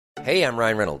Hey, I'm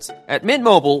Ryan Reynolds. At Mint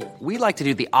Mobile, we like to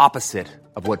do the opposite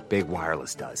of what Big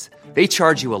Wireless does. They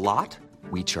charge you a lot,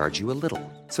 we charge you a little.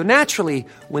 So naturally,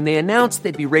 when they announced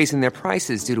they'd be raising their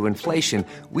prices due to inflation,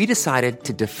 we decided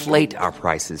to deflate our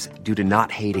prices due to not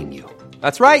hating you.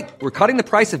 That's right. We're cutting the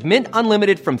price of Mint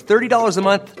Unlimited from $30 a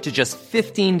month to just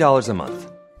 $15 a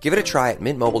month. Give it a try at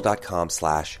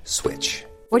mintmobile.com/switch.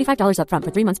 $45 up front for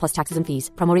 3 months plus taxes and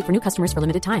fees. Promo rate for new customers for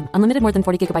limited time. Unlimited more than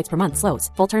 40 gigabytes per month. Slows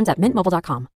full terms at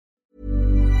mintmobile.com.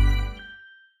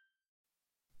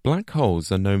 Black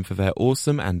holes are known for their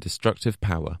awesome and destructive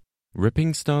power,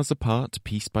 ripping stars apart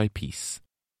piece by piece.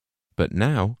 But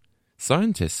now,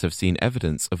 scientists have seen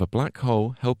evidence of a black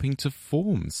hole helping to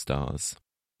form stars.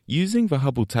 Using the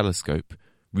Hubble telescope,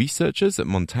 researchers at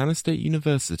Montana State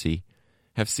University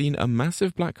have seen a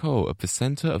massive black hole at the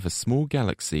center of a small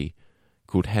galaxy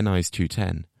called Henneis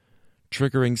 210,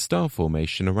 triggering star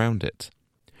formation around it.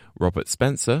 Robert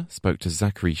Spencer spoke to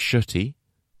Zachary Schutte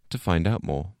to find out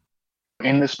more.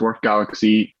 In this dwarf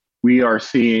galaxy, we are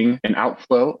seeing an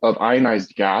outflow of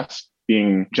ionized gas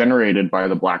being generated by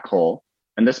the black hole.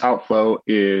 And this outflow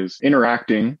is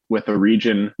interacting with a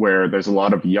region where there's a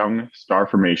lot of young star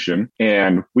formation.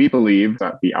 And we believe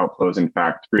that the outflow is, in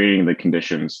fact, creating the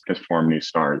conditions to form new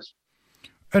stars.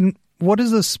 And what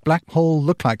does this black hole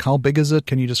look like? How big is it?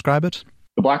 Can you describe it?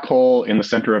 The black hole in the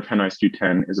center of Henneis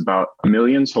 210 is about 1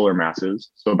 million solar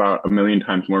masses, so about 1 million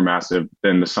times more massive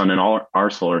than the sun in our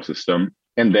solar system.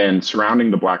 And then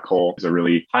surrounding the black hole is a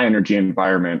really high energy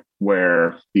environment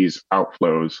where these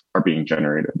outflows are being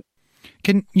generated.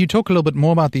 Can you talk a little bit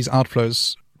more about these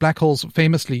outflows? Black holes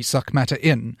famously suck matter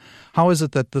in. How is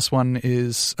it that this one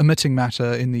is emitting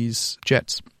matter in these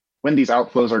jets? When these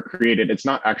outflows are created, it's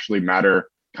not actually matter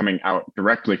coming out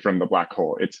directly from the black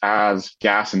hole. It's as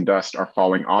gas and dust are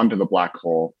falling onto the black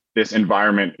hole. This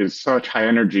environment is such high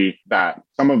energy that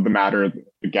some of the matter,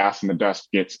 the gas and the dust,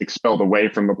 gets expelled away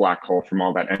from the black hole from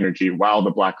all that energy, while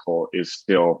the black hole is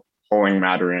still pulling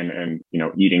matter in and,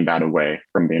 eating that away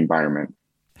from the environment.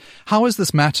 How is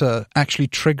this matter actually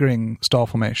triggering star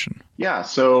formation? Yeah,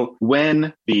 so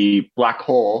when the black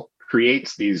hole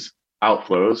creates these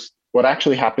outflows, what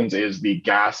actually happens is the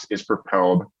gas is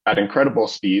propelled at incredible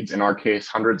speeds, in our case,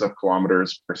 hundreds of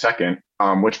kilometers per second,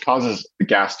 which causes the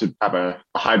gas to have a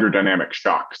hydrodynamic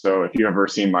shock. So if you've ever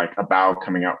seen like a bow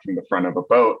coming out from the front of a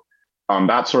boat,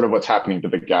 that's sort of what's happening to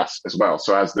the gas as well.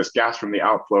 So as this gas from the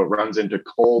outflow runs into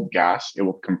cold gas, it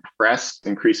will compress,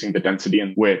 increasing the density,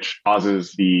 in which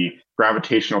causes the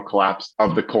gravitational collapse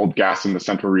of the cold gas in the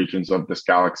central regions of this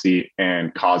galaxy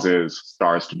and causes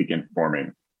stars to begin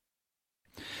forming.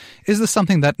 Is this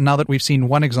something that, now that we've seen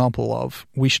one example of,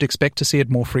 we should expect to see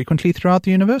it more frequently throughout the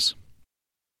universe?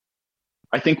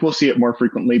 I think we'll see it more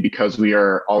frequently because we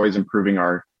are always improving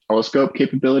our telescope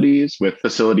capabilities with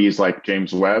facilities like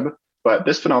James Webb. But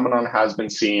this phenomenon has been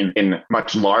seen in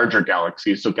much larger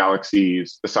galaxies, so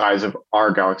galaxies the size of our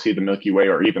galaxy, the Milky Way,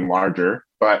 or even larger.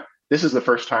 But this is the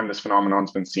first time this phenomenon's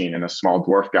been seen in a small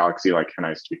dwarf galaxy like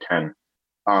Henneis 210.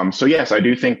 So yes, I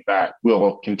do think that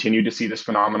we'll continue to see this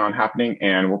phenomenon happening,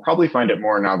 and we'll probably find it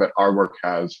more now that our work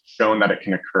has shown that it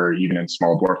can occur even in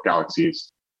small dwarf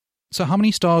galaxies. So how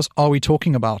many stars are we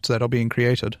talking about that are being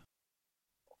created?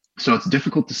 So it's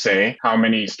difficult to say how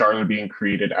many stars are being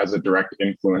created as a direct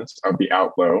influence of the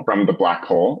outflow from the black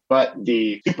hole, but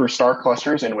the superstar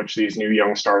clusters in which these new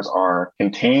young stars are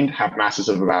contained have masses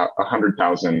of about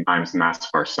 100,000 times the mass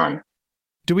of our sun.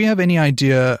 Do we have any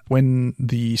idea when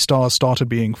the stars started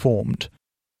being formed?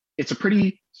 It's a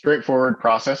pretty straightforward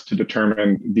process to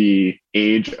determine the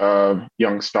age of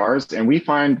young stars, and we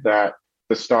find that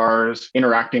the stars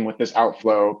interacting with this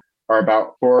outflow are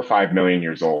about 4 or 5 million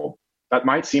years old. That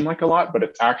might seem like a lot, but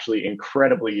it's actually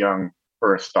incredibly young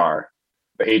for a star.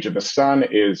 The age of the sun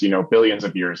is, billions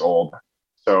of years old.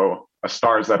 So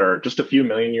stars that are just a few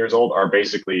million years old are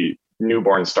basically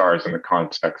newborn stars in the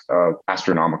context of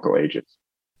astronomical ages.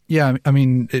 Yeah, I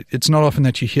mean, it's not often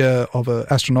that you hear of an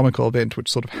astronomical event which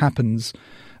sort of happens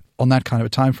on that kind of a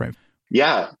time frame.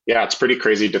 Yeah, it's pretty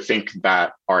crazy to think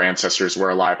that our ancestors were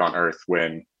alive on Earth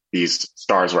when these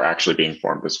stars were actually being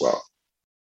formed as well.